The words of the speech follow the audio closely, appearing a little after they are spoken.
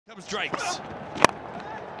Comes Drakes.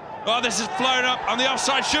 Oh, this is flown up on the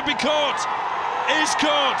offside, should be caught. Is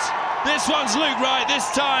caught. This one's Luke Wright,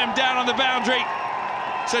 this time down on the boundary.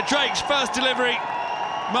 So Drake's first delivery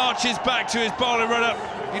marches back to his bowling run-up.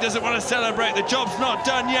 He doesn't want to celebrate, the job's not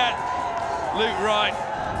done yet. Luke Wright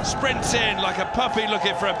sprints in like a puppy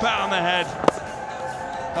looking for a pat on the head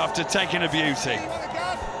after taking a beauty.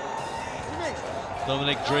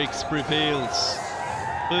 Dominic Drakes prevails.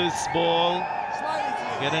 First ball,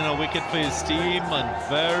 getting a wicket for his team, and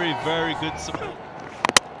very, very good support.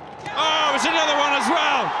 Oh, it's another one as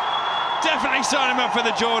well. Definitely sign him up for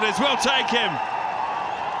the Jordans. We'll take him.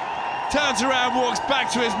 Turns around, walks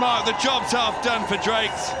back to his mark. The job's half done for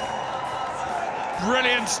Drakes.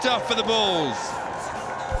 Brilliant stuff for the Bulls.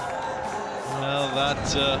 Well,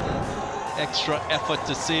 that extra effort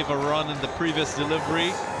to save a run in the previous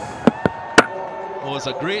delivery was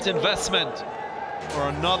a great investment for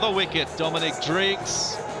another wicket. Dominic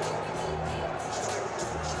Drakes,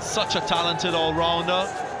 such a talented all-rounder.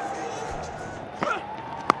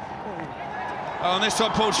 Oh, and this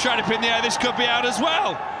one pulled straight up in the air. This could be out as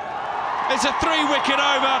well. It's a 3-wicket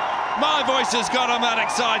over. My voice has got, I'm that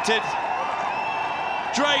excited.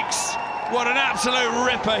 Drakes, what an absolute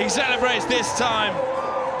ripper. He celebrates this time.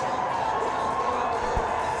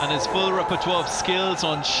 And his full repertoire of skills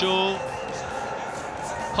on show.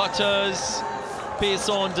 Cutters, pace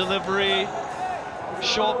on delivery,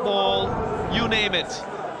 short ball, you name it.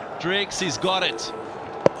 Drakes, he's got it.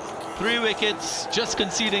 3 wickets, just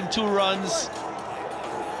conceding 2 runs.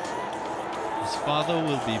 His father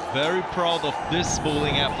will be very proud of this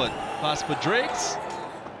bowling effort. Pass for Drakes.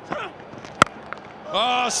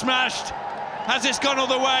 Oh, smashed. Has this gone all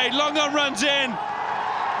the way? Long on runs in.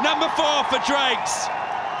 Number 4 for Drakes.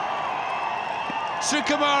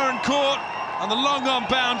 Sukumaran caught on the long on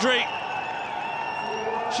boundary.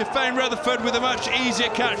 Shafane Rutherford with a much easier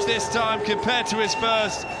catch this time compared to his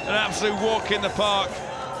first. An absolute walk in the park.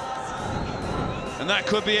 And that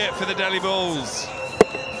could be it for the Delhi Bulls.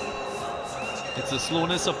 It's the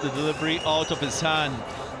slowness of the delivery out of his hand.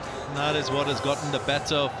 And that is what has gotten the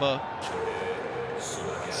better of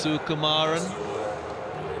Sukumaran.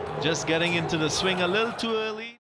 Just getting into the swing a little too early.